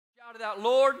Shout it out,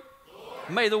 Lord,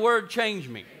 may the word change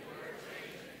me.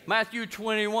 Matthew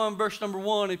 21, verse number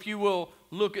 1, if you will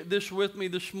look at this with me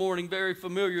this morning, very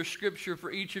familiar scripture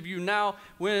for each of you. Now,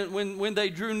 when they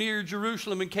drew near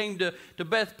Jerusalem and came to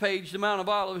Bethphage, the Mount of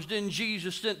Olives, then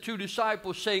Jesus sent 2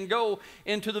 disciples, saying, Go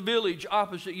into the village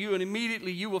opposite you, and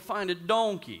immediately you will find a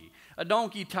donkey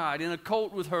tied, and a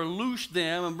colt with her. Loose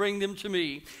them and bring them to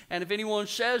me. And if anyone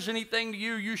says anything to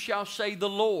you, you shall say, the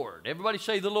Lord. Everybody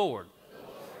say, the Lord.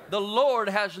 The Lord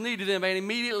has need of them. And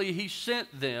immediately he sent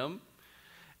them.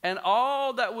 And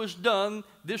all that was done,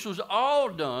 this was all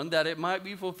done that it might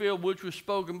be fulfilled, which was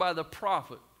spoken by the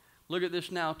prophet. Look at this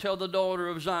now. Tell the daughter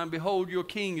of Zion, behold, your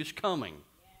king is coming.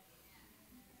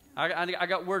 I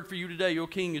got word for you today. Your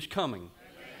king is coming.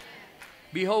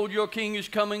 Behold, your king is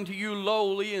coming to you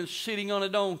lowly and sitting on a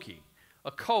donkey,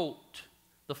 a colt,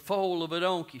 the foal of a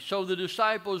donkey. So the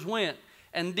disciples went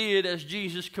and did as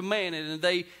Jesus commanded. And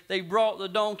they brought the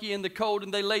donkey and the colt,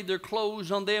 and they laid their clothes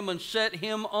on them and set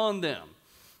him on them.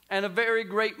 And a very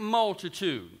great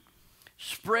multitude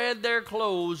spread their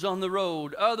clothes on the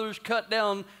road. Others cut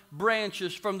down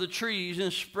branches from the trees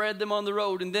and spread them on the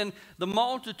road. And then the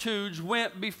multitudes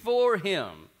went before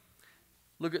him.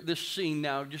 Look at this scene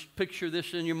now. Just picture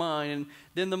this in your mind. And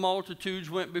then the multitudes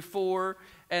went before,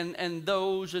 and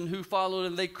those and who followed,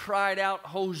 and they cried out,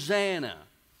 Hosanna.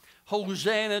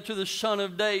 Hosanna to the Son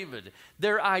of David.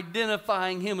 They're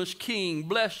identifying him as king.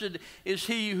 Blessed is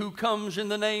he who comes in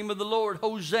the name of the Lord.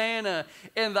 Hosanna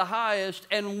in the highest.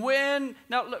 And when,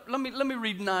 now let me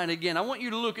read 9 again. I want you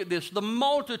to look at this. The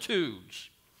multitudes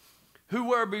who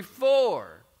were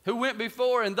before, who went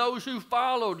before, and those who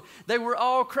followed, they were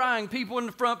all crying, people in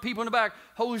the front, people in the back,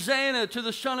 Hosanna to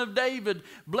the Son of David.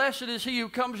 Blessed is he who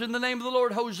comes in the name of the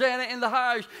Lord. Hosanna in the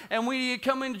highest. And when he had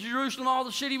come into Jerusalem, all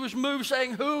the city was moved,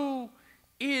 saying, Who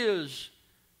is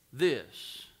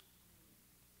this?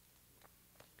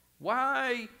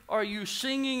 Why are you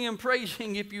singing and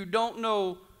praising if you don't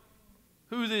know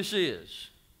who this is?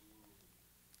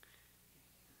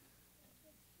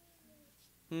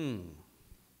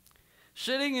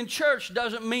 Sitting in church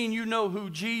doesn't mean you know who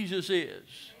Jesus is.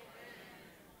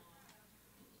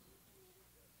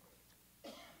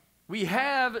 We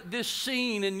have this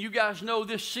scene, and you guys know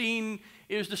this scene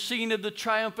is the scene of the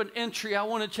triumphant entry. I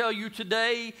want to tell you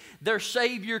today, their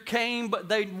Savior came, but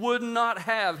they would not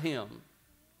have him.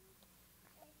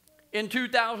 In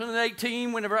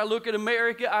 2018, whenever I look at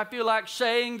America, I feel like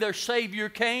saying their Savior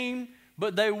came,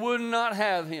 but they would not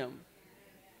have him.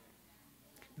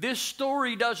 This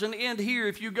story doesn't end here.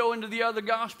 If you go into the other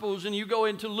Gospels and you go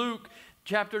into Luke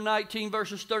chapter 19,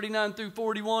 verses 39 through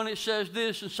 41, it says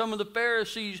this, and some of the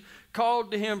Pharisees called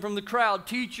to him from the crowd,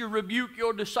 Teacher, rebuke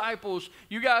your disciples.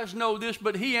 You guys know this,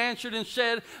 but he answered and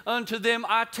said unto them,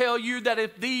 I tell you that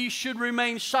if these should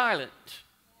remain silent,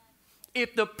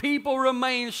 if the people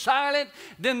remain silent,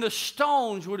 then the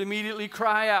stones would immediately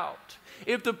cry out.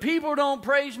 If the people don't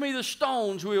praise me, the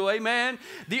stones will. Amen.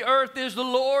 The earth is the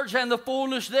Lord's and the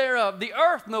fullness thereof. The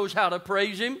earth knows how to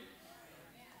praise him.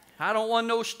 I don't want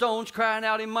no stones crying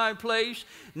out in my place.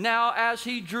 Now as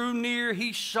he drew near,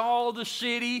 he saw the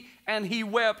city and he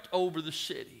wept over the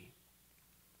city.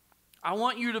 I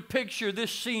want you to picture this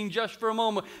scene just for a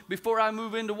moment before I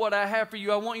move into what I have for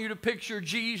you. I want you to picture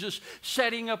Jesus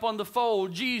setting up on the foal,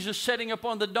 Jesus setting up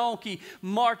on the donkey,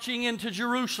 marching into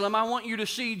Jerusalem. I want you to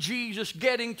see Jesus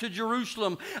getting to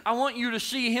Jerusalem. I want you to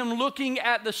see him looking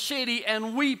at the city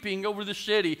and weeping over the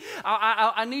city.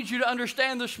 I need you to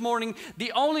understand this morning,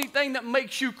 the only thing that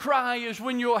makes you cry is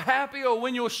when you're happy or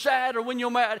when you're sad or when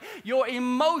you're mad. Your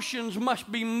emotions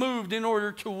must be moved in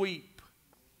order to weep.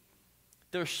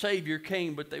 Their Savior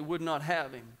came, but they would not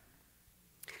have him.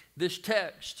 This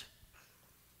text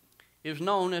is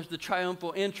known as the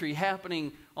triumphal entry,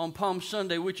 happening on Palm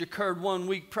Sunday, which occurred 1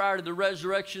 week prior to the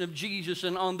resurrection of Jesus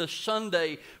and on the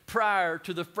Sunday prior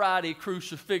to the Friday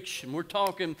crucifixion. We're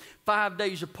talking 5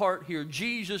 days apart here.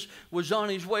 Jesus was on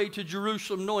his way to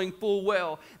Jerusalem knowing full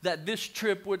well that this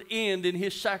trip would end in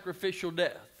his sacrificial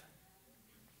death.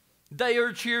 They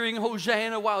are cheering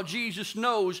Hosanna while Jesus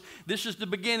knows this is the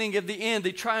beginning of the end.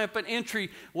 The triumphant entry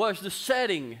was the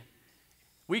setting.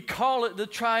 We call it the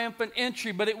triumphant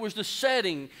entry, but it was the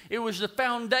setting. It was the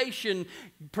foundation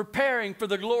preparing for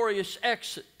the glorious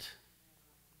exit.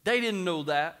 They didn't know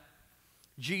that.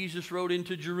 Jesus rode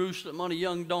into Jerusalem on a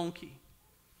young donkey.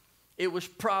 It was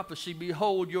prophecy.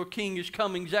 Behold, your king is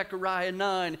coming. Zechariah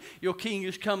 9, your king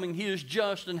is coming. He is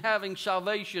just and having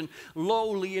salvation,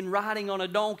 lowly and riding on a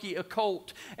donkey, a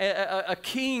colt. A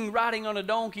king riding on a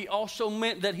donkey also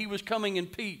meant that he was coming in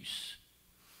peace.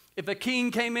 If a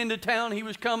king came into town, he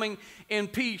was coming in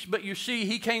peace. But you see,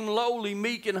 he came lowly,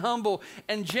 meek, and humble,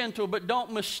 and gentle. But don't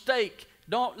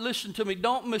listen to me,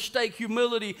 don't mistake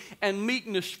humility and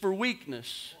meekness for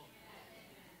weakness.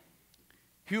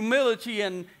 Humility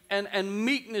and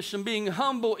meekness and being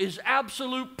humble is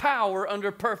absolute power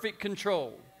under perfect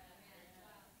control.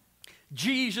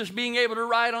 Jesus being able to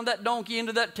ride on that donkey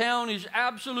into that town is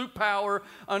absolute power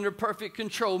under perfect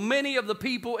control. Many of the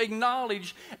people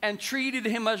acknowledged and treated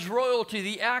him as royalty.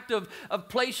 The act of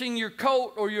placing your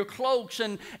coat or your cloaks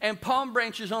and palm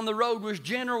branches on the road was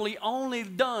generally only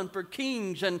done for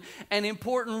kings and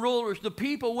important rulers. The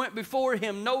people went before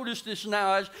him. Notice this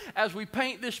now as we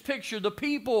paint this picture. The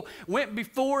people went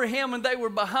before him and they were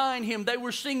behind him. They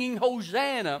were singing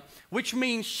Hosanna, which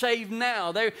means save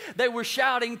now. They were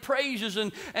shouting praises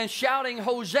and shouting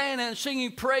Hosanna and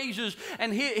singing praises.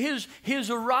 And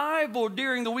his arrival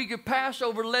during the week of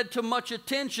Passover led to much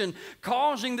attention,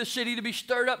 causing the city to be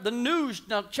stirred up. The news,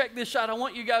 now check this out, I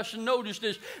want you guys to notice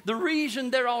this. The reason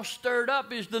they're all stirred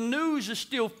up is the news is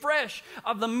still fresh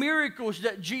of the miracles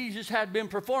that Jesus had been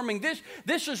performing.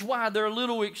 This is why they're a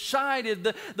little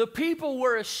excited. The people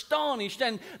were astonished,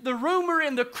 and the rumor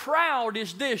in the crowd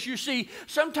is this. You see,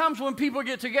 sometimes when people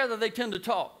get together, they tend to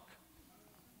talk.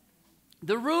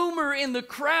 The rumor in the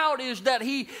crowd is that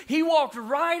he walked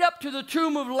right up to the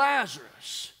tomb of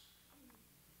Lazarus.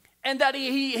 And that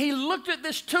he looked at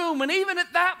this tomb, and even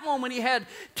at that moment he had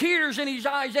tears in his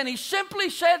eyes, and he simply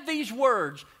said these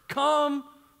words, "Come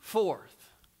forth."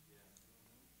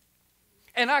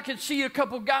 And I could see a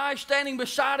couple guys standing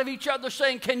beside of each other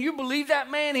saying, "Can you believe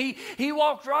that, man? He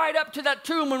walked right up to that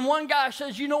tomb." And one guy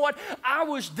says, "You know what? I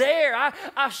was there.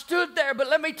 I stood there. But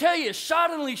let me tell you,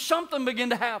 suddenly something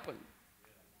began to happen."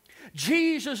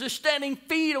 Jesus is standing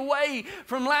feet away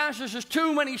from Lazarus'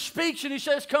 tomb, and he speaks and he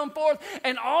says, "Come forth."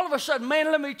 And all of a sudden,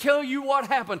 man, let me tell you what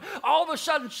happened. All of a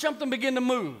sudden, something began to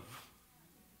move.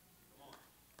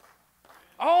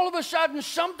 All of a sudden,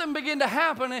 something began to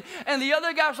happen. And the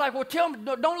other guy's like, "Well, tell me,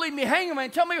 don't leave me hanging, man.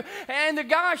 Tell me." And the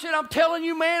guy said, "I'm telling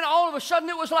you, man," all of a sudden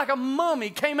it was like a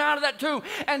mummy came out of that tomb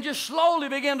and just slowly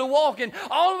began to walk. And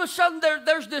all of a sudden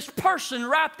there's this person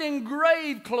wrapped in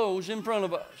grave clothes in front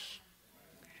of us.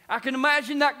 I can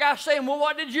imagine that guy saying, "Well,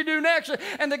 what did you do next?"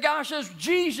 And the guy says,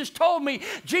 "Jesus told me."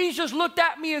 Jesus looked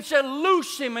at me and said,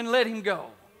 "Loose him and let him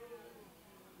go."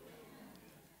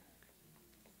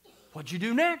 What'd you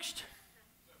do next?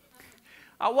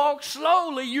 I walked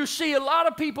slowly. You see, a lot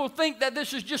of people think that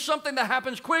this is just something that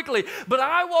happens quickly. But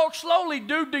I walked slowly,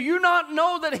 dude. Do you not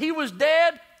know that he was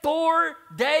dead 4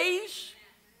 days?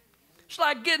 It's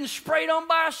like getting sprayed on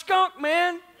by a skunk,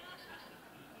 man.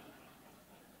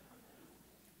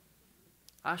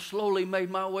 I slowly made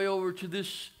my way over to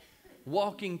this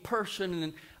walking person,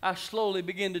 and I slowly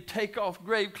began to take off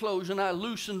grave clothes, and I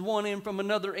loosened one end from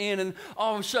another end, and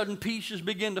all of a sudden pieces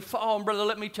began to fall. And brother,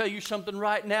 let me tell you something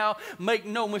right now. Make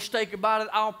no mistake about it.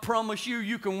 I'll promise you,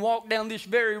 you can walk down this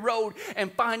very road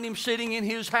and find him sitting in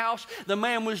his house. The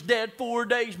man was dead 4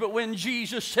 days, but when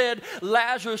Jesus said,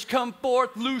 "Lazarus, come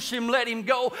forth, loose him, let him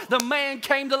go," the man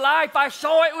came to life. I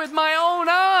saw it with my own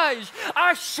eyes.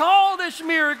 I saw this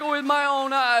miracle with my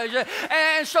own eyes.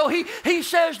 And so he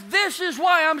says, "This is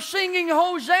why I'm singing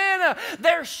Hosanna."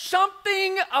 There's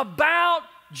something about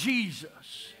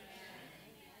Jesus.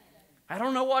 I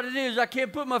don't know what it is. I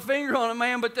can't put my finger on it,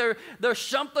 man, but there's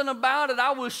something about it.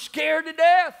 I was scared to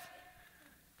death.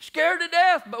 Scared to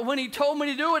death. But when he told me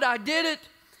to do it, I did it.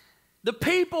 The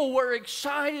people were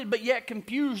excited but yet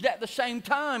confused at the same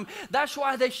time. That's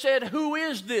why they said, "Who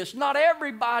is this?" Not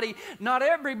everybody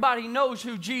knows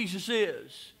who Jesus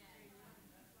is.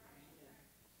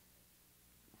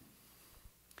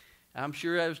 I'm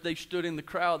sure as they stood in the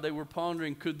crowd, they were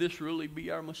pondering, could this really be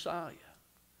our Messiah?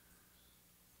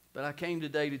 But I came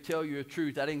today to tell you a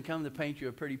truth. I didn't come to paint you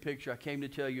a pretty picture. I came to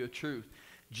tell you a truth.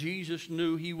 Jesus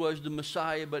knew he was the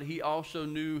Messiah, but he also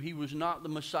knew he was not the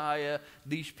Messiah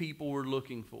these people were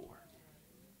looking for.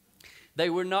 They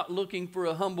were not looking for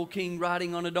a humble king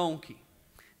riding on a donkey.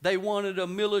 They wanted a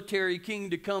military king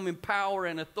to come in power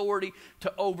and authority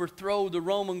to overthrow the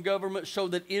Roman government so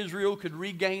that Israel could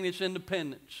regain its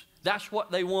independence. That's what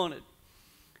they wanted.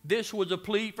 This was a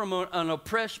plea from an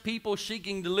oppressed people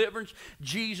seeking deliverance.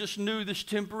 Jesus knew this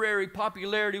temporary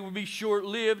popularity would be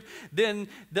short-lived. Then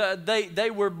they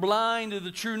were blind to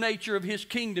the true nature of his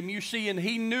kingdom, you see, and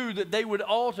he knew that they would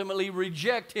ultimately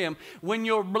reject him. When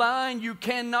you're blind, you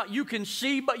can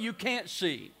see, but you can't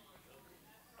see.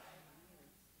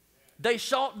 They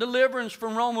sought deliverance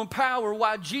from Roman power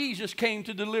while Jesus came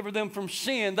to deliver them from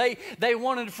sin. They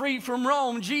wanted free from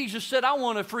Rome. Jesus said, I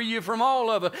want to free you from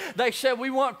all of it. They said, we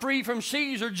want free from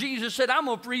Caesar. Jesus said, I'm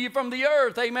going to free you from the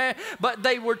earth. Amen. But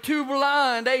they were too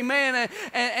blind. Amen.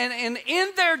 And in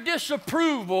their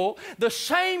disapproval, the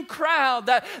same crowd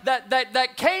that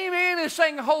came in and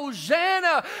sang,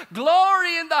 Hosanna,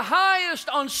 glory in the highest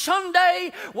on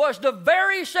Sunday was the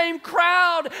very same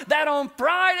crowd that on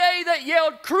Friday that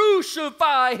yelled,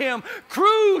 crucify him,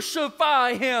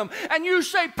 crucify him. And you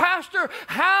say, Pastor,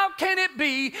 how can it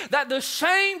be that the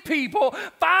same people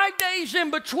 5 days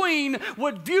in between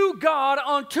would view God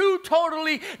on two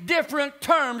totally different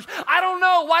terms? I don't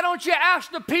know. Why don't you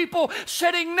ask the people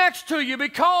sitting next to you?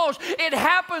 Because it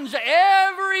happens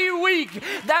every week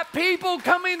that people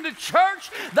come into church,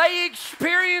 they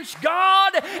experience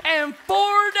God, and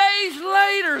 4 days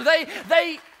later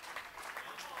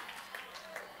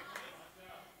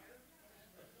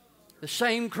the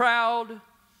same crowd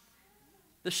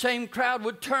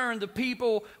would turn. The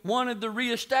people wanted the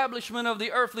reestablishment of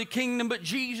the earthly kingdom, but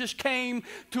Jesus came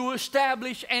to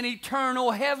establish an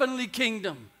eternal heavenly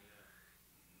kingdom.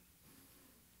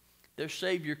 Their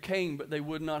Savior came, but they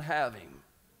would not have him.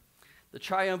 The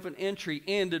triumphant entry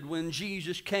ended when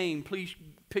Jesus came. Please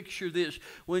picture this.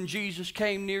 When Jesus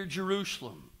came near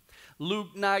Jerusalem.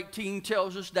 Luke 19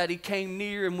 tells us that he came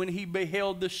near, and when he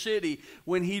beheld the city,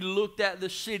 when he looked at the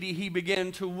city, he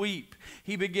began to weep.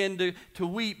 He began to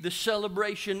weep. The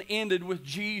celebration ended with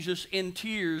Jesus in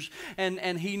tears,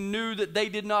 and he knew that they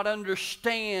did not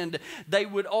understand. They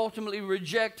would ultimately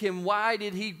reject him. Why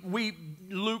did he weep?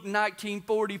 Luke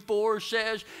 19:44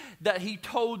 says that he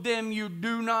told them, you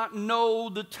do not know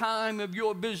the time of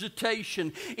your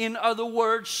visitation. In other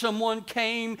words, someone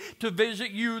came to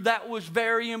visit you that was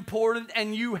very important,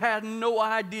 and you had no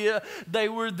idea they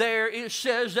were there. It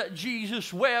says that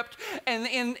Jesus wept, and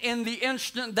in the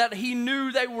instant that he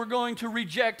knew they were going to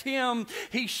reject him,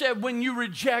 he said, when you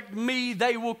reject me,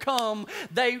 they will come.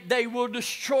 They will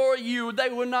destroy you. They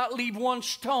will not leave one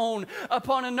stone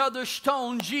upon another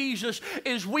stone. Jesus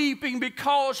is weeping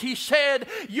because he said,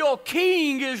 your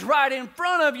king is right in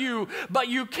front of you, but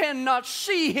you cannot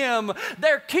see him.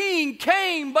 Their king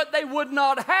came, but they would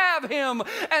not have him.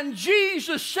 And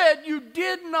Jesus said, you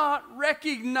did not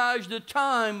recognize the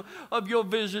time of your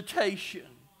visitation.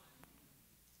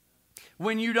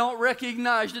 When you don't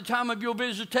recognize the time of your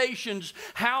visitations,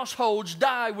 households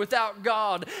die without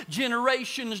God.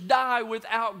 Generations die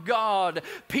without God.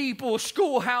 People,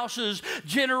 schoolhouses,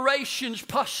 generations,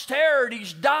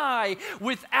 posterities die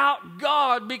without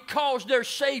God because their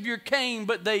Savior came,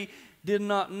 but they did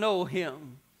not know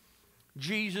him.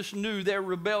 Jesus knew their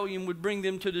rebellion would bring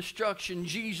them to destruction.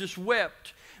 Jesus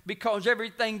wept because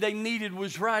everything they needed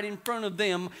was right in front of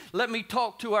them. Let me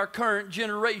talk to our current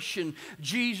generation.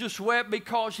 Jesus wept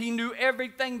because he knew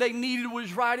everything they needed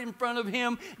was right in front of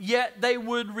him, yet they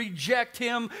would reject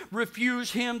him,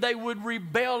 refuse him, they would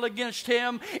rebel against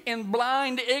him. In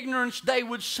blind ignorance, they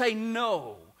would say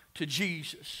no to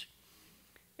Jesus.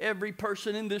 Every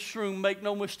person in this room, make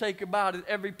no mistake about it,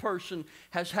 every person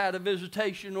has had a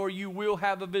visitation, or you will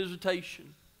have a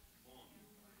visitation.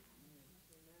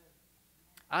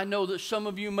 I know that some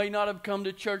of you may not have come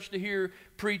to church to hear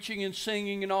preaching and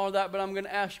singing and all that, but I'm going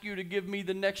to ask you to give me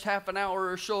the next half an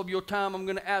hour or so of your time. I'm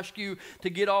going to ask you to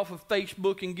get off of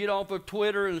Facebook and get off of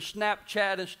Twitter and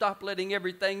Snapchat and stop letting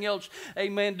everything else,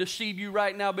 amen, deceive you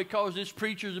right now, because this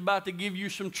preacher is about to give you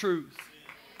some truth.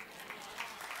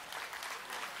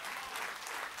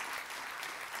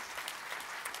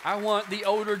 I want the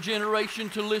older generation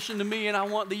to listen to me, and I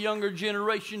want the younger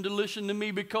generation to listen to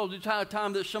me, because it's high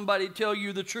time that somebody tell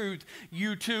you the truth.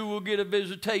 You too will get a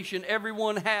visitation.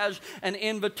 Everyone has an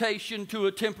invitation to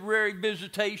a temporary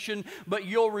visitation, but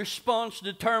your response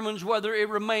determines whether it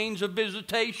remains a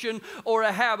visitation or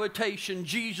a habitation.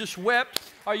 Jesus wept.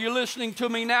 Are you listening to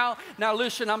me now? Now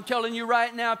listen, I'm telling you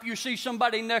right now, if you see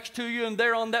somebody next to you and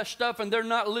they're on that stuff and they're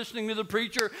not listening to the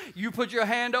preacher, you put your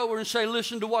hand over and say,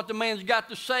 listen to what the man's got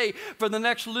to say for the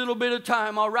next little bit of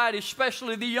time, all right?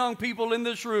 Especially the young people in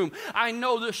this room. I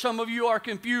know that some of you are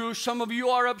confused, some of you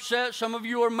are upset, some of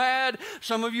you are mad,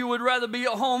 some of you would rather be at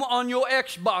home on your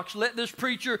Xbox. Let this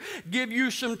preacher give you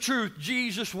some truth.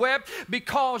 Jesus wept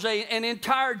because an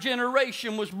entire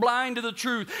generation was blind to the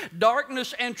truth.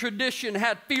 Darkness and tradition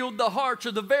had filled the hearts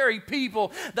of the very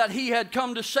people that he had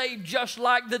come to save. Just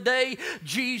like the day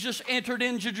Jesus entered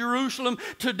into Jerusalem,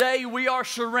 today we are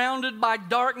surrounded by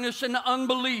darkness and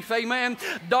unbelief. unbelief. Amen.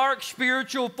 Dark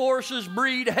spiritual forces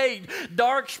breed hate.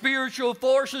 Dark spiritual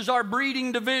forces are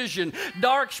breeding division.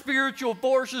 Dark spiritual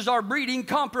forces are breeding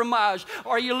compromise.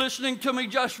 Are you listening to me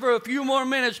just for a few more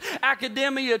minutes?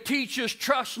 Academia teaches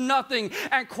trust nothing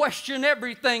and question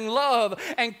everything. Love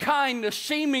and kindness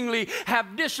seemingly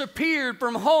have disappeared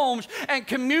from homes and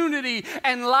community,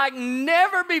 and like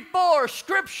never before,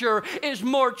 Scripture is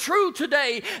more true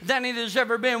today than it has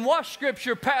ever been. What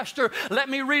Scripture, Pastor? Let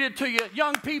me read it to you.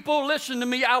 Young people, listen to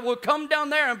me. I will come down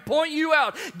there and point you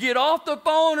out. Get off the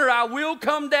phone or I will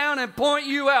come down and point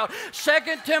you out. 2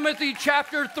 Timothy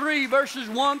chapter 3, verses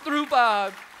 1 through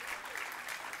 5.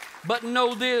 But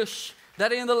know this,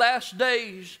 that in the last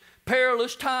days,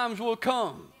 perilous times will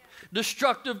come.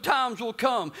 Destructive times will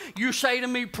come. You say to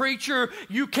me, preacher,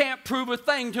 you can't prove a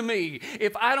thing to me.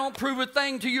 If I don't prove a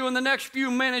thing to you in the next few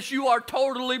minutes, you are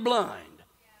totally blind.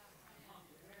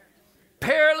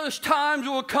 Perilous times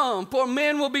will come, for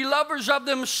men will be lovers of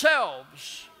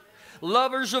themselves,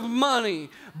 lovers of money,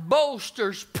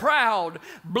 boasters, proud,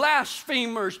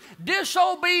 blasphemers,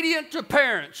 disobedient to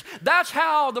parents. That's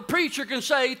how the preacher can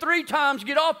say 3 times,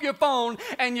 get off your phone,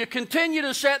 and you continue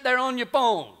to sit there on your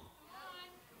phone.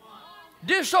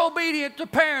 Disobedient to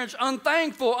parents,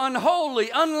 unthankful,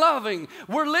 unholy, unloving.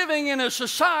 We're living in a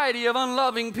society of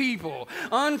unloving people,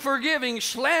 unforgiving,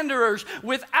 slanderers,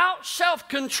 without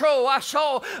self-control. I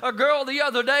saw a girl the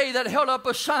other day that held up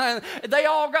a sign. They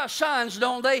all got signs,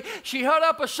 don't they? She held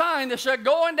up a sign that said,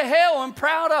 "Going to hell, I'm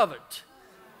proud of it."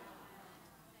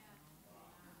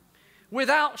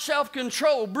 Without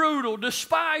self-control, brutal,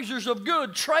 despisers of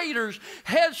good, traitors,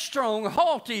 headstrong,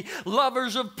 haughty,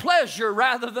 lovers of pleasure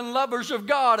rather than lovers of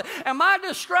God. Am I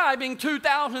describing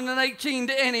 2018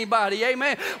 to anybody?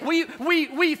 Amen.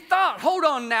 We thought, hold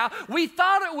on now, we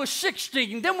thought it was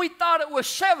 16, then we thought it was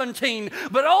 17,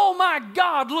 but oh my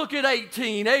God, look at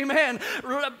 18. Amen.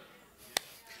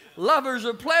 Lovers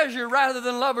of pleasure rather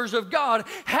than lovers of God,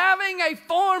 having a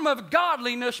form of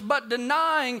godliness but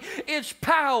denying its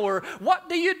power. What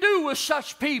do you do with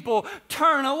such people?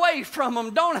 Turn away from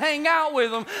them. Don't hang out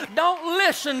with them. Don't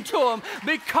listen to them,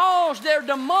 because they're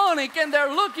demonic and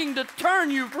they're looking to turn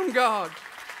you from God.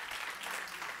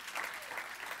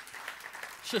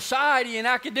 Society and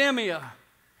academia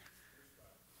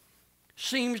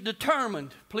seems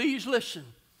determined, please listen,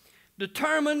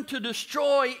 determined to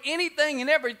destroy anything and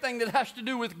everything that has to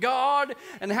do with God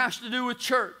and has to do with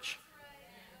church.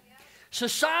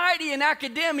 Society and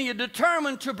academia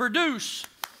determined to produce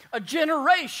a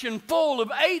generation full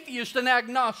of atheists and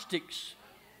agnostics.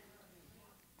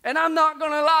 And I'm not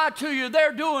going to lie to you,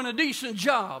 they're doing a decent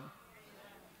job.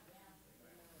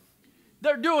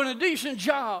 They're doing a decent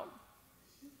job.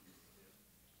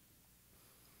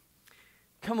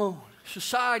 Come on.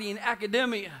 Society and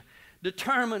academia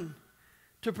determined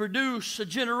to produce a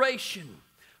generation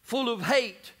full of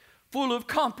hate, full of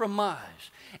compromise.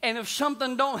 And if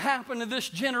something don't happen to this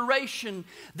generation,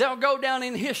 they'll go down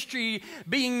in history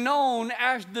being known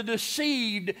as the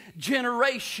deceived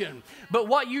generation. But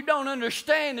what you don't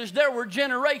understand is there were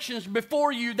generations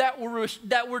before you that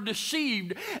were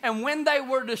deceived. And when they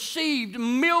were deceived,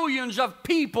 millions of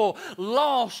people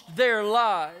lost their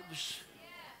lives.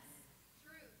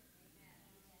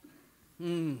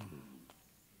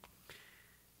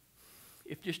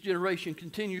 If this generation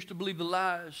continues to believe the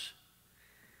lies,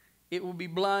 it will be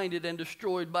blinded and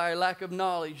destroyed by a lack of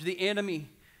knowledge. The enemy,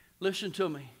 listen to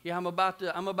me. Yeah, I'm about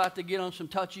to get on some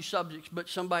touchy subjects, but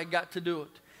somebody got to do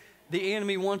it. The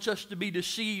enemy wants us to be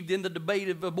deceived in the debate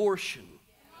of abortion.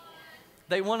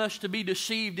 They want us to be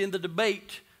deceived in the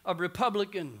debate of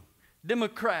Republican,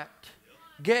 Democrat,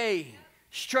 gay,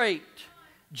 straight,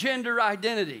 gender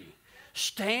identity,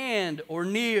 stand or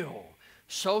kneel,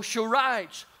 social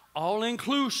rights,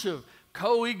 all-inclusive,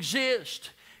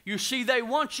 coexist. You see, they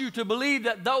want you to believe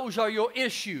that those are your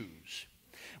issues.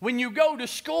 When you go to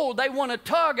school, they want to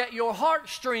tug at your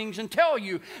heartstrings and tell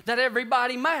you that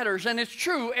everybody matters. And it's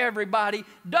true, everybody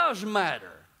does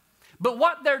matter. But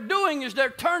what they're doing is they're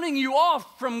turning you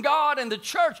off from God and the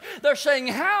church. They're saying,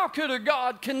 how could a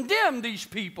God condemn these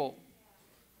people?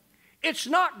 It's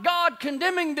not God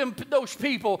condemning those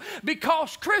people,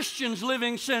 because Christians live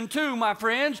in sin too, my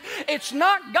friends. It's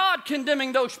not God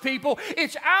condemning those people.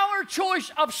 It's our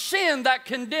choice of sin that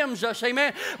condemns us,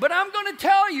 amen. But I'm going to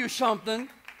tell you something.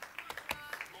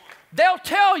 They'll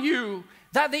tell you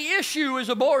that the issue is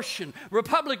abortion,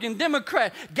 Republican,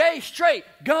 Democrat, gay, straight,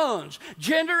 guns,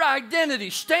 gender identity,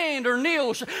 stand or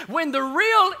kneel, when the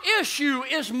real issue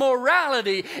is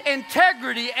morality,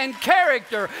 integrity, and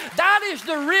character. That is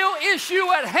the real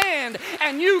issue at hand,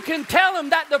 and you can tell them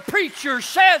that the preacher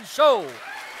said so.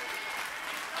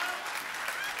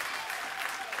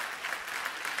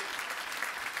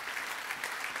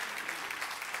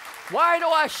 Why do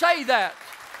I say that?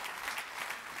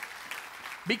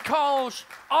 Because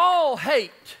all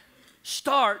hate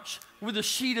starts with a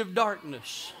seed of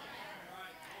darkness.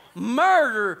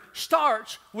 Murder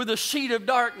starts with a seed of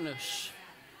darkness.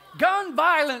 Gun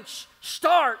violence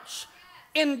starts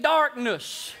in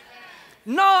darkness,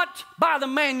 not by the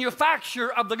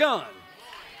manufacturer of the gun.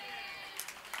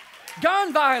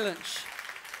 Gun violence,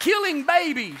 killing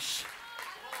babies.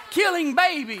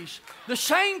 The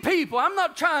same people, I'm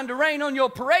not trying to rain on your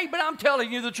parade, but I'm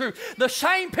telling you the truth. The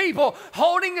same people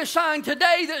holding a sign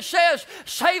today that says,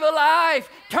 save a life,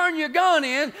 turn your gun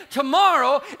in,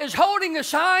 tomorrow is holding a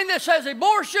sign that says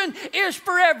abortion is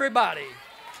for everybody.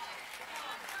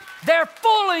 They're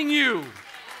fooling you.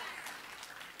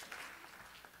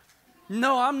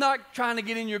 No, I'm not trying to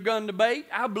get in your gun debate.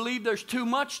 I believe there's too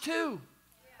much too.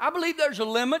 I believe there's a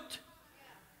limit.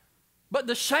 But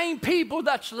the same people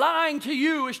that's lying to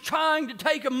you is trying to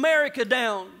take America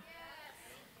down.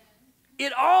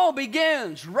 It all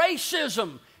begins,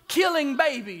 racism, killing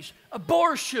babies,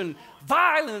 abortion,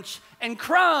 violence, and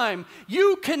crime.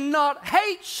 You cannot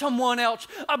hate someone else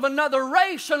of another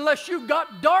race unless you've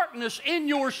got darkness in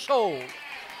your soul.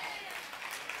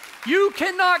 You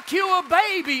cannot kill a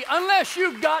baby unless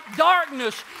you've got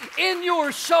darkness in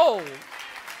your soul.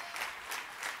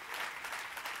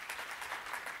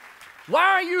 Why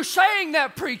are you saying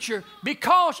that, preacher?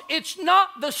 Because it's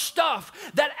not the stuff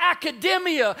that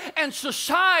academia and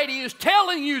society is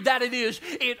telling you that it is.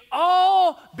 It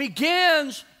all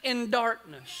begins in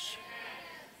darkness.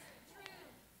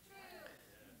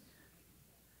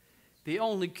 The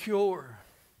only cure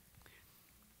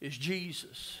is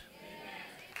Jesus.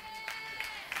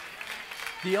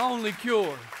 The only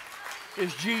cure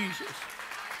is Jesus.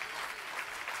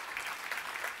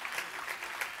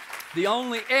 The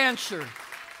only answer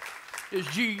is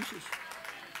Jesus.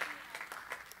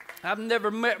 I've never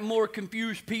met more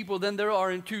confused people than there are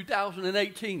in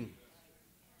 2018.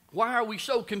 Why are we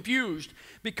so confused?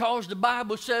 Because the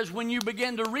Bible says when you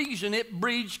begin to reason, it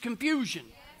breeds confusion.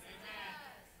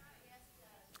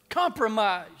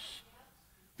 Compromise.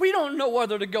 We don't know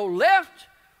whether to go left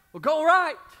or go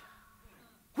right.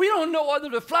 We don't know whether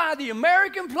to fly the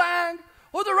American flag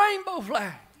or the rainbow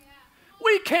flag.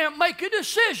 We can't make a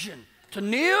decision to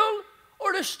kneel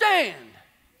or to stand.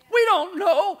 We don't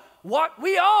know what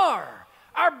we are.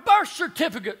 Our birth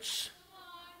certificates.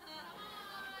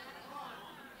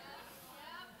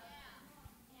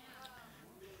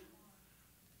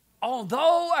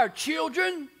 Although our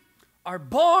children are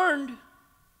born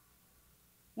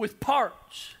with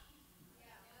parts,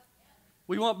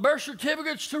 we want birth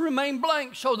certificates to remain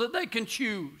blank so that they can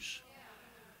choose.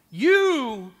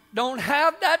 You don't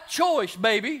have that choice,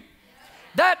 baby.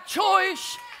 That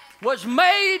choice was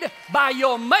made by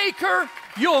your Maker.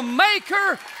 Your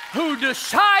Maker, who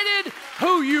decided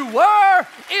who you were,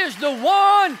 is the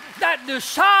one that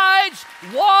decides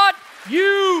what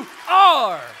you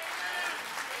are.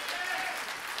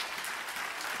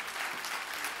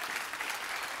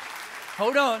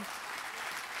 Hold on.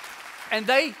 And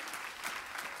they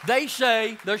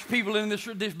say, there's people in this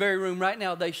very room right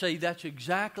now, they say that's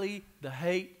exactly the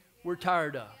hate we're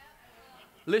tired of.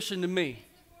 Listen to me.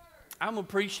 I'm going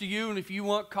to preach to you, and if you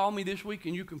want, call me this week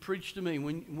and you can preach to me.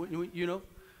 When you know,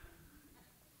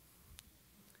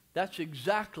 that's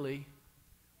exactly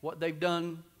what they've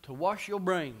done to wash your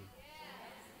brain.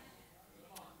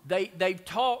 They've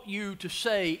taught you to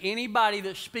say anybody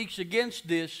that speaks against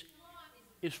this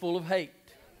is full of hate.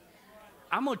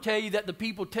 I'm going to tell you that the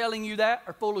people telling you that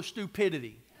are full of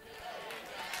stupidity.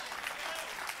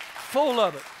 Full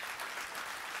of it.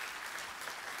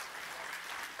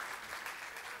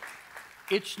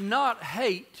 It's not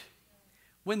hate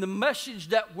when the message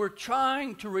that we're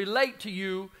trying to relate to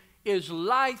you is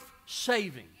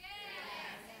life-saving.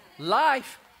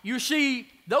 Life, you see,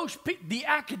 the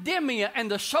academia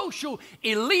and the social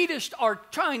elitists are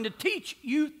trying to teach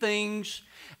you things,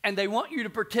 and they want you to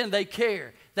pretend they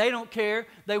care. They don't care.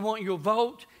 They want your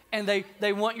vote, and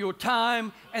they want your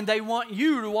time, and they want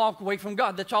you to walk away from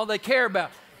God. That's all they care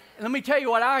about. And let me tell you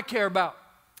what I care about,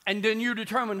 and then you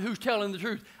determine who's telling the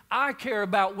truth. I care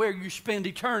about where you spend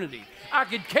eternity. I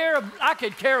could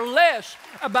care less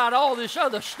about all this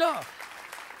other stuff.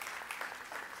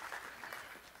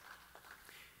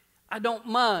 I don't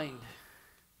mind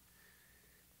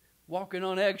walking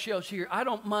on eggshells here. I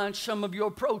don't mind some of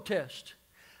your protests.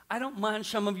 I don't mind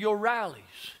some of your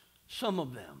rallies, some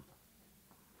of them.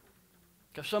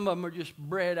 Because some of them are just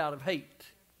bred out of hate.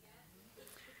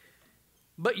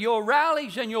 But your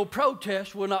rallies and your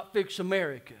protests will not fix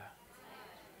America.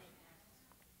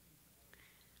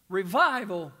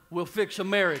 Revival will fix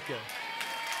America.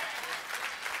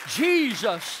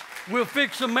 Jesus will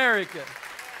fix America.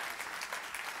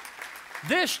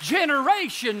 This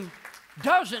generation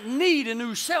doesn't need a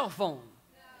new cell phone.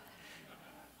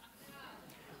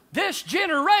 This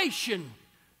generation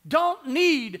don't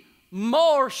need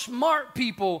more smart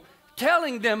people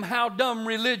telling them how dumb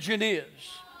religion is.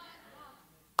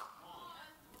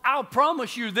 I'll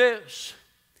promise you this.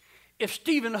 If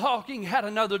Stephen Hawking had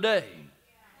another day,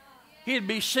 he'd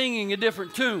be singing a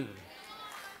different tune.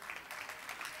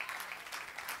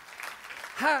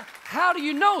 How do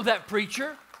you know that,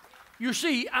 preacher? You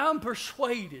see, I'm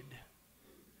persuaded.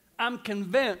 I'm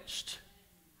convinced.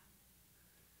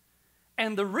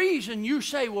 And the reason you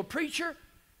say, well, preacher,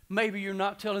 maybe you're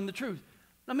not telling the truth.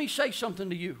 Let me say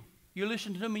something to you. You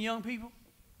listen to me, young people?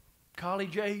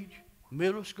 College age,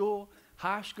 middle school,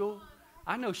 high school.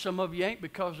 I know some of you ain't,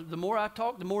 because the more I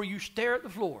talk, the more you stare at the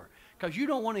floor, because you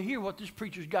don't want to hear what this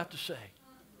preacher's got to say.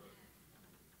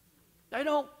 They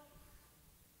don't.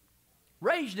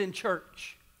 Raised in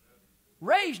church.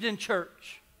 Raised in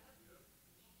church.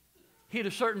 Hit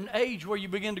a certain age where you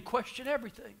begin to question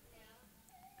everything.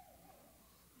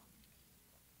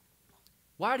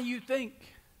 Why do you think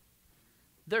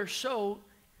they're so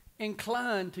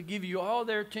inclined to give you all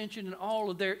their attention and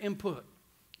all of their input?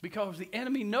 Because the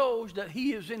enemy knows that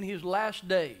he is in his last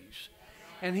days.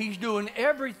 And he's doing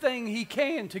everything he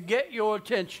can to get your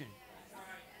attention.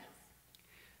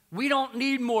 We don't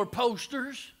need more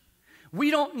posters. We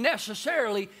don't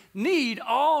necessarily need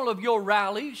all of your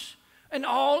rallies and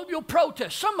all of your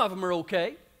protests. Some of them are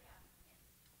okay.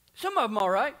 Some of them all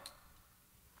right.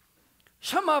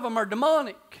 Some of them are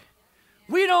demonic.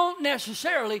 We don't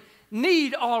necessarily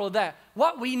need all of that.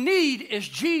 What we need is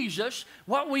Jesus.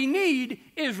 What we need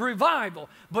is revival.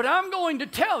 But I'm going to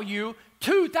tell you,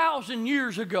 2,000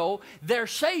 years ago, their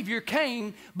Savior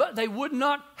came, but they would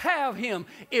not have him.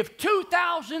 If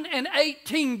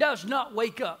 2018 does not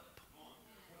wake up,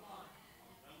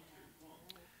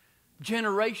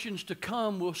 generations to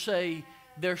come will say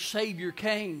their Savior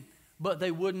came, but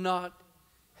they would not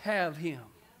have him.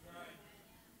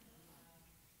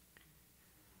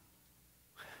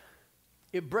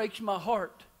 It breaks my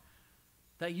heart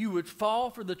that you would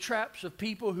fall for the traps of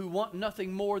people who want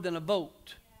nothing more than a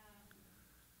vote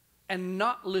and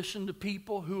not listen to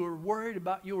people who are worried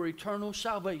about your eternal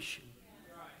salvation.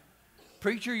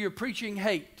 Preacher, you're preaching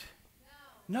hate.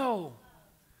 No.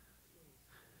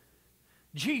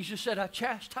 Jesus said, I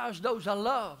chastise those I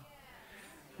love.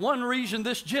 One reason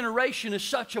this generation is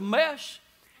such a mess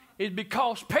is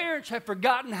because parents have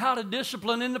forgotten how to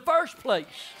discipline in the first place.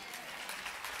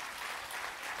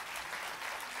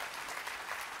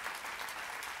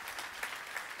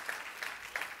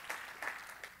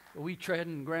 We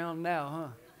treading ground now, huh?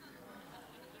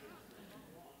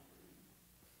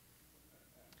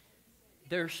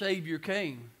 Their Savior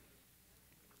came,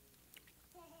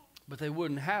 but they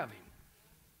wouldn't have him.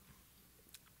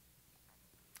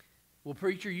 Well,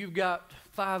 preacher, you've got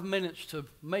 5 minutes to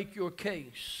make your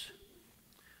case.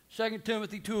 2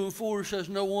 Timothy 2:4 says,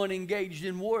 no one engaged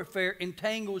in warfare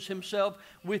entangles himself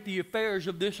with the affairs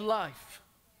of this life.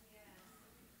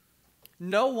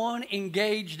 No one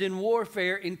engaged in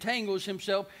warfare entangles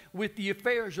himself with the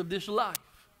affairs of this life.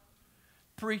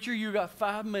 Preacher, you got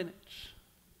 5 minutes.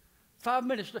 5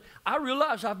 minutes. I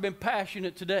realize I've been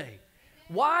passionate today.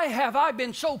 Why have I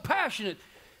been so passionate?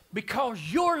 Because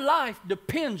your life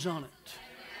depends on it.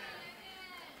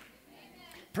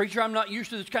 Preacher, I'm not used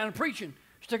to this kind of preaching.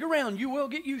 Stick around. You will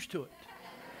get used to it.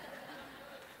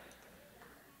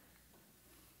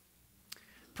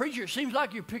 Preacher, it seems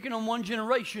like you're picking on one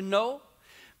generation. No.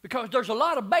 Because there's a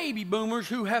lot of baby boomers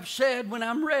who have said, when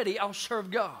I'm ready, I'll serve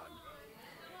God.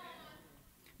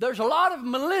 There's a lot of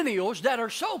millennials that are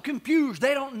so confused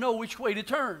they don't know which way to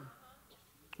turn,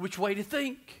 which way to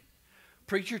think.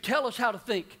 Preacher, tell us how to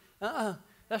think.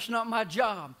 That's not my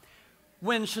job.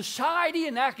 When society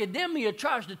and academia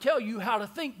tries to tell you how to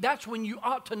think, that's when you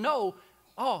ought to know,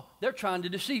 oh, they're trying to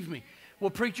deceive me. Well,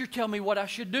 preacher, tell me what I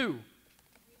should do.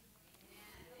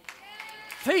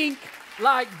 Think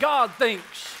like God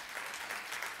thinks.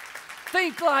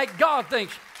 Think like God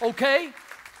thinks. Okay?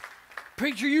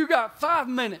 Preacher, you got 5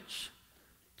 minutes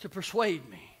to persuade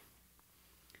me.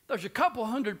 There's a couple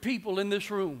hundred people in this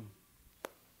room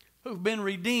who've been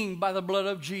redeemed by the blood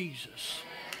of Jesus.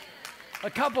 A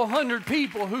couple hundred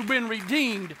people who've been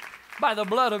redeemed by the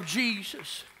blood of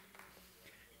Jesus.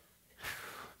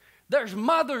 There's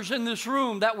mothers in this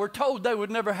room that were told they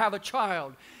would never have a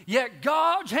child. Yet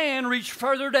God's hand reached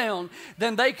further down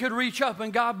than they could reach up,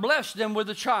 and God blessed them with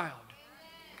a child.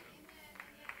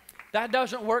 That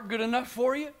doesn't work good enough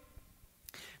for you?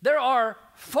 There are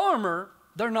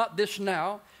they're not this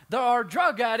now, there are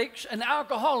drug addicts and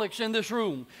alcoholics in this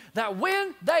room that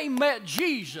when they met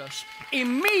Jesus,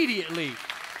 immediately,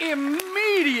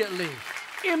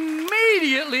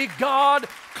 God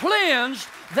cleansed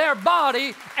their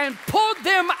body and pulled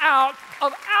them out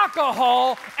of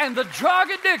alcohol and the drug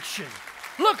addiction.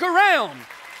 Look around.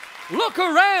 Look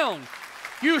around.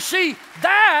 You see,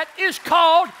 that is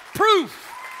called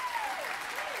proof.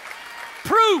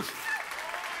 Proof.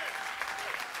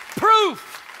 Proof.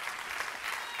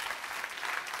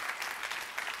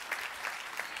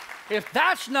 If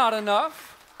that's not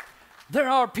enough, there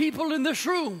are people in this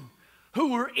room who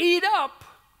were eat up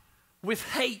with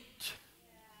hate.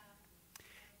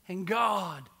 And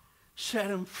God set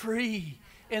them free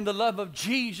in the love of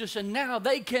Jesus, and now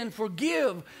they can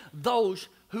forgive those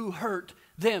who hurt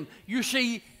them. You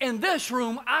see, in this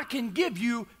room, I can give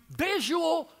you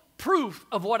visual proof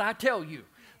of what I tell you.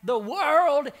 The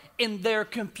world, in their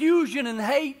confusion and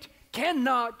hate,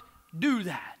 cannot do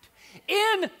that.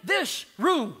 In this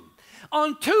room,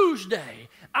 on Tuesday,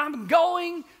 I'm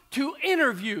going to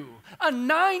interview a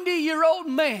 90-year-old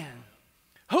man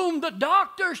whom the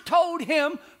doctors told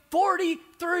him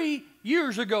 43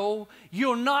 years ago,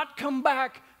 you'll not come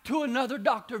back to another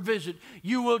doctor visit.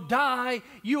 You will die.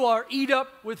 You are eat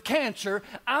up with cancer.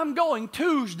 I'm going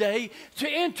Tuesday to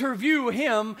interview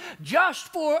him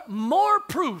just for more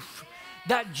proof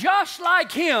that just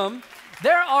like him,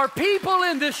 there are people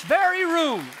in this very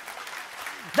room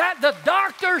that the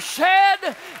doctor said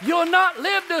you'll not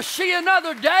live to see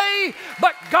another day,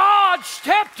 but God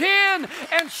stepped in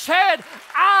and said,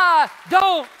 I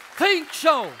don't think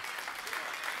so.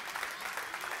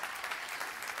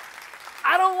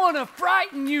 I don't want to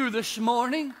frighten you this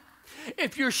morning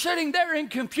if you're sitting there in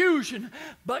confusion,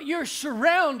 but you're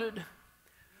surrounded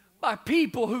by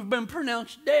people who've been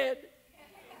pronounced dead.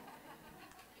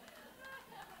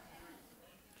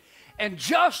 And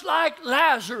just like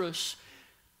Lazarus,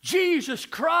 Jesus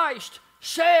Christ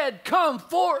said, come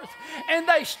forth. And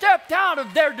they stepped out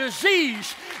of their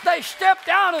disease. They stepped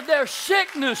out of their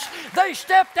sickness. They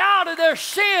stepped out of their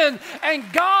sin. And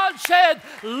God said,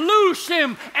 loose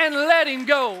him and let him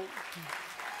go.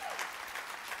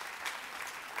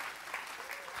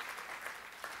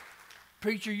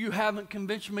 Preacher, you haven't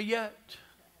convinced me yet.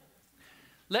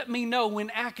 Let me know when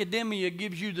academia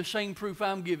gives you the same proof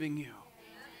I'm giving you.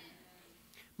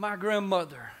 My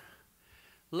grandmother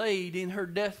laid in her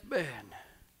deathbed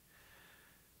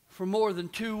for more than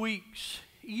 2 weeks,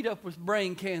 eat up with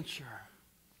brain cancer.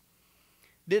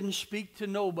 Didn't speak to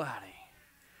nobody.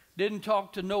 Didn't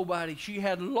talk to nobody. She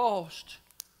had lost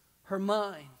her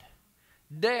mind.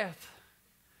 Death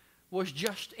was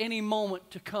just any moment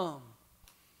to come.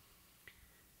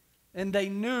 And they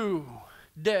knew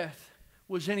death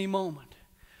was any moment.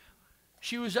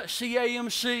 She was at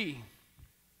CAMC.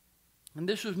 And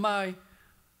this was my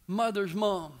mother's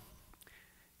mom.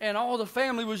 And all the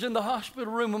family was in the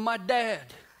hospital room with my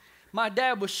dad. My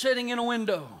dad was sitting in a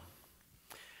window.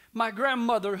 My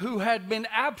grandmother, who had been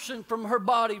absent from her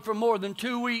body for more than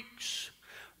 2 weeks,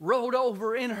 rolled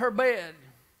over in her bed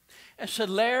and said,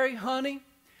 Larry, honey,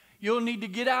 you'll need to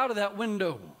get out of that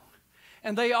window.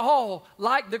 And they all,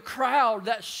 like the crowd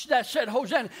that said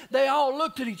Hosanna, they all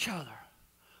looked at each other.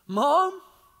 Mom?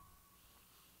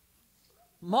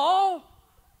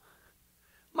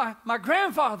 My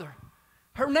grandfather,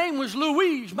 her name was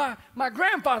Louise. My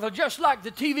grandfather, just like the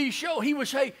TV show, he would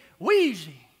say,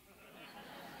 Wheezy.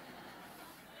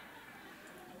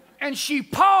 And she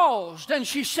paused and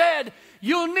she said,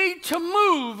 you'll need to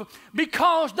move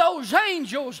because those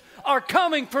angels are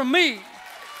coming for me.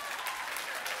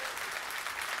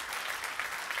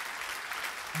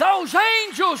 Those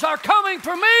angels are coming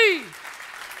for me.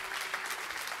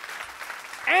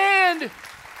 And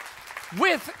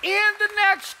within the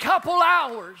next couple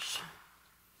hours,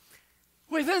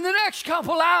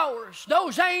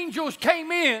 those angels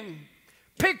came in,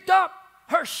 picked up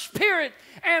her spirit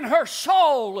and her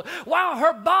soul while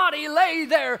her body lay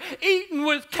there eaten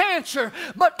with cancer.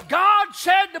 But God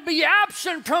said to be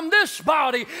absent from this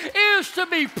body is to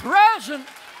be present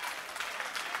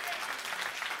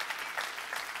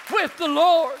with the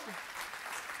Lord.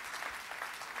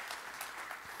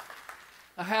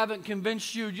 I haven't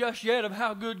convinced you just yet of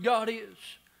how good God is.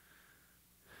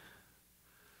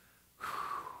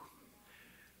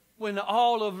 When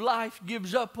all of life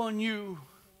gives up on you,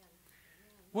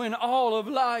 when all of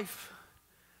life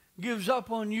gives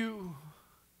up on you,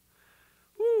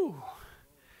 whoo,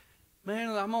 man,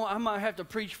 I might have to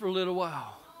preach for a little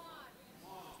while.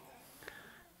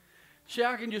 See,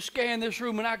 I can just scan this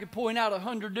room and I can point out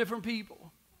 100 different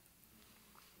people.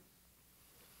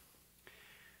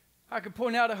 I could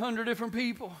point out 100 different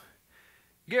people.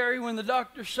 Gary, when the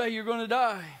doctors say you're going to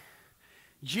die,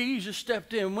 Jesus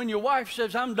stepped in. When your wife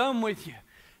says, I'm done with you,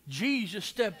 Jesus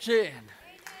steps in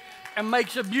and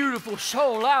makes a beautiful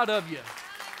soul out of you.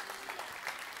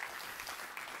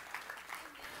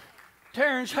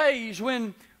 Terrence Hayes,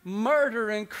 when murder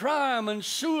and crime and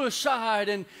suicide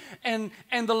and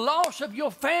the loss of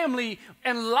your family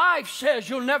and life says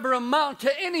you'll never amount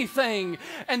to anything,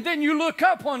 and then you look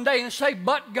up one day and say,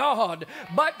 but God,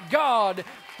 but God.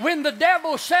 When the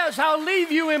devil says, I'll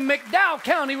leave you in McDowell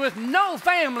County with no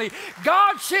family,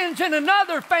 God sends in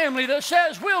another family that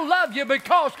says, we'll love you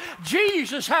because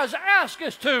Jesus has asked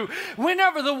us to.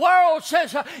 Whenever the world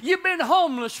says, you've been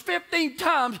homeless 15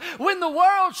 times, when the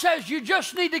world says you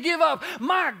just need to give up,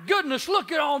 my goodness,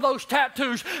 look at all those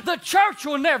tattoos. The church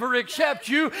will never accept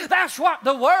you. That's what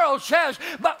the world says.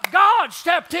 But God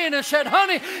stepped in and said,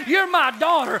 honey, you're my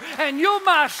daughter and you're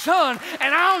my son,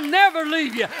 and I'll never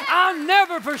leave you. I'll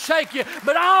never forsake you,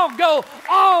 but I'll go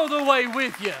all the way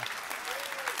with you.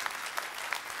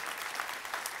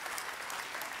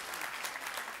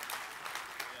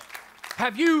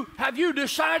 Have you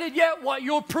decided yet what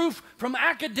your proof from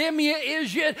academia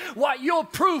is yet? What your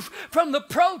proof from the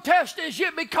protest is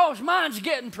yet? Because mine's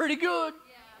getting pretty good.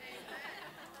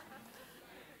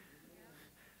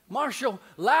 Marshall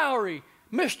Lowry,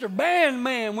 Mr.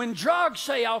 Bandman, when drugs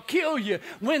say I'll kill you,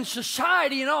 when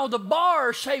society and all the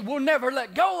bars say we'll never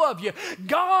let go of you,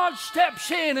 God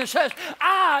steps in and says,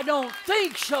 I don't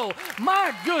think so.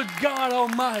 My good God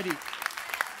Almighty.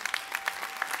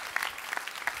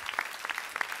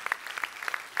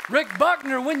 Rick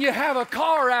Buckner, when you have a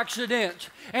car accident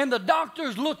and the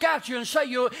doctors look at you and say,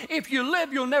 if you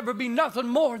live, you'll never be nothing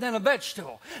more than a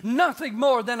vegetable. Nothing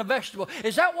more than a vegetable.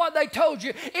 Is that what they told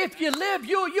you? If you live,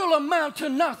 you'll amount to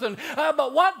nothing.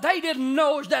 But what they didn't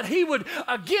know is that he would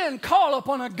again call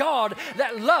upon a God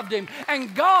that loved him.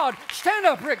 And God, stand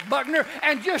up, Rick Buckner,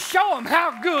 and just show him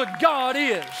how good God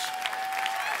is.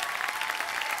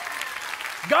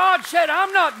 God said,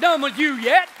 I'm not done with you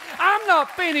yet. I'm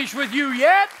not finished with you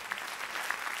yet.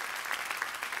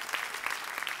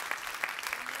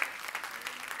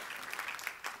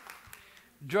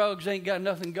 Drugs ain't got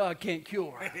nothing God can't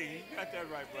cure. You got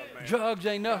that right, brother, man. Drugs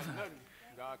ain't nothing.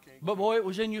 God can't But boy, it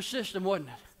was in your system, wasn't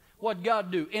it? What'd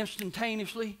God do?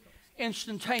 Instantaneously?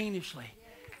 Instantaneously.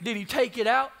 Did he take it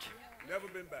out? Never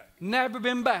been back. Never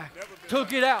been back. Never been Took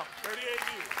back. it out. 38 years.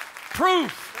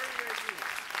 Proof. 38 years.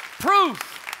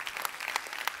 Proof.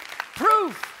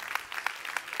 Proof.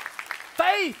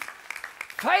 Faith.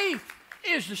 Faith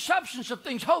is the substance of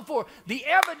things hoped for, the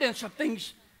evidence of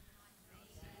things.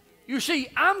 You see,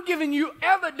 I'm giving you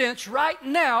evidence right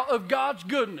now of God's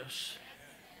goodness.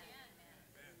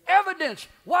 Evidence.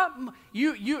 What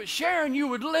Sharon, you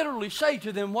would literally say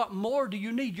to them, what more do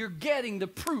you need? You're getting the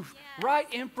proof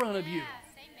right in front of you.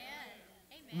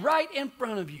 Amen. Right in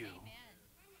front of you. Amen.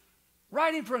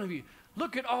 Right in front of you.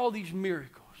 Look at all these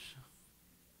miracles.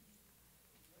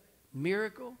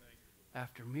 Miracle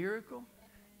after miracle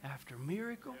after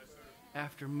miracle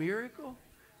after miracle.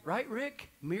 Right, Rick?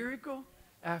 Miracle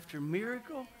after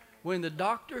miracle. When the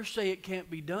doctors say it can't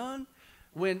be done,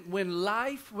 when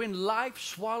life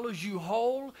swallows you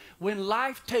whole, when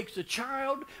life takes a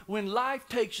child, when life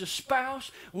takes a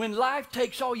spouse, when life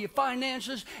takes all your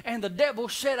finances, and the devil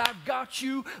said, I've got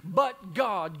you, but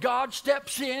God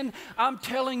steps in. I'm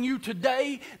telling you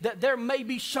today that there may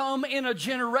be some in a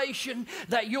generation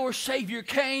that your Savior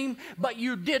came, but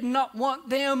you did not want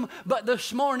them. But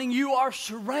this morning you are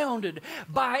surrounded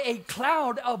by a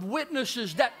cloud of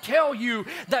witnesses that tell you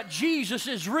that Jesus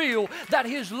is real, that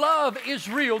His love is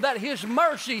real, that His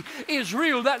mercy is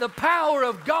real, that the power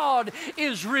of God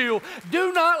is real.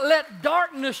 Do not let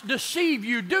darkness deceive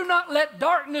you. Do not let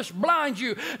darkness blind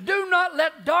you. Do not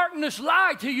let darkness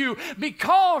lie to you,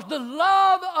 because the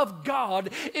love of God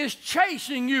is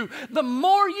chasing you. The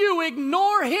more you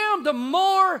ignore Him, the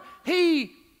more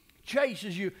He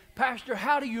chases you. Pastor,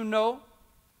 how do you know?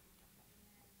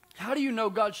 How do you know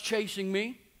God's chasing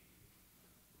me?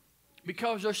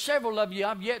 Because there's several of you,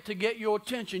 I've yet to get your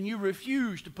attention. You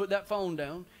refuse to put that phone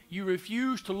down. You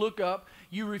refuse to look up.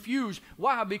 You refuse.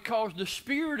 Why? Because the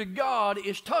Spirit of God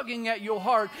is tugging at your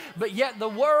heart, but yet the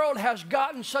world has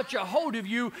gotten such a hold of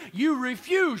you, you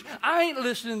refuse. I ain't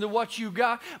listening to what you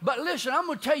got, but listen, I'm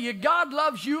going to tell you, God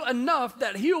loves you enough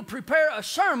that He'll prepare a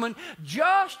sermon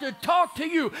just to talk to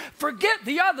you. Forget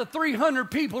the other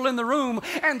 300 people in the room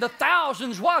and the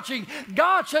thousands watching.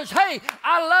 God says, hey,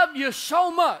 I love you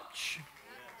so much